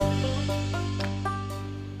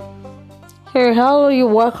Hey, hello, you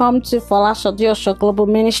welcome to Falasha Diosha Global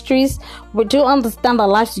Ministries. We do understand that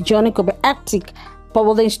life's journey could be hectic, but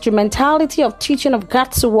with the instrumentality of teaching of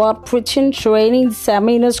God's word, preaching, training,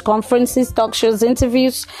 seminars, conferences, talk shows,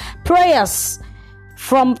 interviews, prayers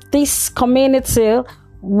from this community,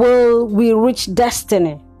 will we reach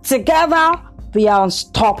destiny. Together, we are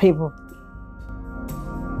unstoppable.